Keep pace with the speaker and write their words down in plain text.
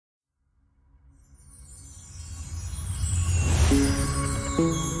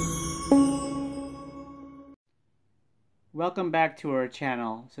welcome back to our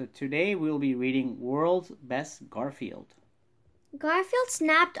channel. So today we'll be reading World's Best Garfield. Garfield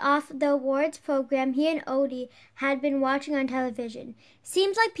snapped off the awards program he and Odie had been watching on television.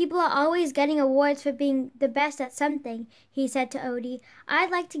 Seems like people are always getting awards for being the best at something, he said to Odie.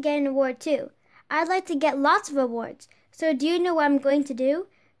 I'd like to get an award too. I'd like to get lots of awards. So do you know what I'm going to do?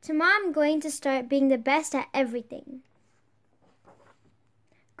 Tomorrow I'm going to start being the best at everything.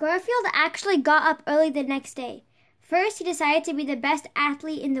 Garfield actually got up early the next day. First, he decided to be the best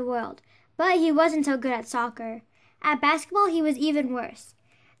athlete in the world, but he wasn't so good at soccer. At basketball, he was even worse.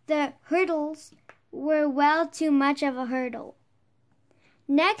 The hurdles were well too much of a hurdle.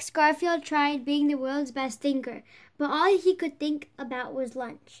 Next, Garfield tried being the world's best thinker, but all he could think about was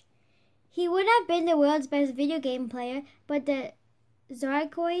lunch. He would have been the world's best video game player, but the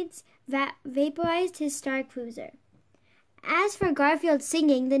Zarkoids vaporized his Star Cruiser. As for Garfield's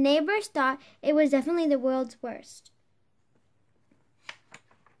singing, the neighbors thought it was definitely the world's worst.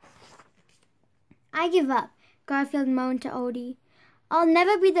 I give up, Garfield moaned to Odie. I'll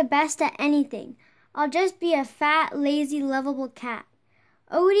never be the best at anything. I'll just be a fat, lazy, lovable cat.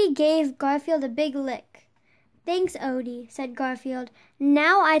 Odie gave Garfield a big lick. Thanks, Odie, said Garfield.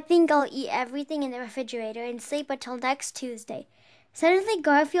 Now I think I'll eat everything in the refrigerator and sleep until next Tuesday. Suddenly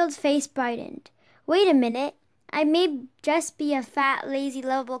Garfield's face brightened. Wait a minute. I may just be a fat, lazy,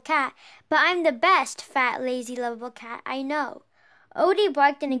 lovable cat, but I'm the best fat, lazy, lovable cat I know. Odie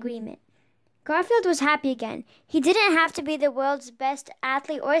barked in agreement. Garfield was happy again. He didn't have to be the world's best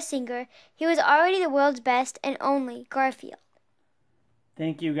athlete or singer. He was already the world's best and only Garfield.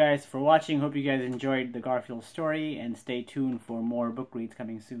 Thank you guys for watching. Hope you guys enjoyed the Garfield story, and stay tuned for more book reads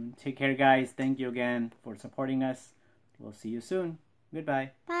coming soon. Take care, guys. Thank you again for supporting us. We'll see you soon.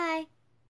 Goodbye. Bye.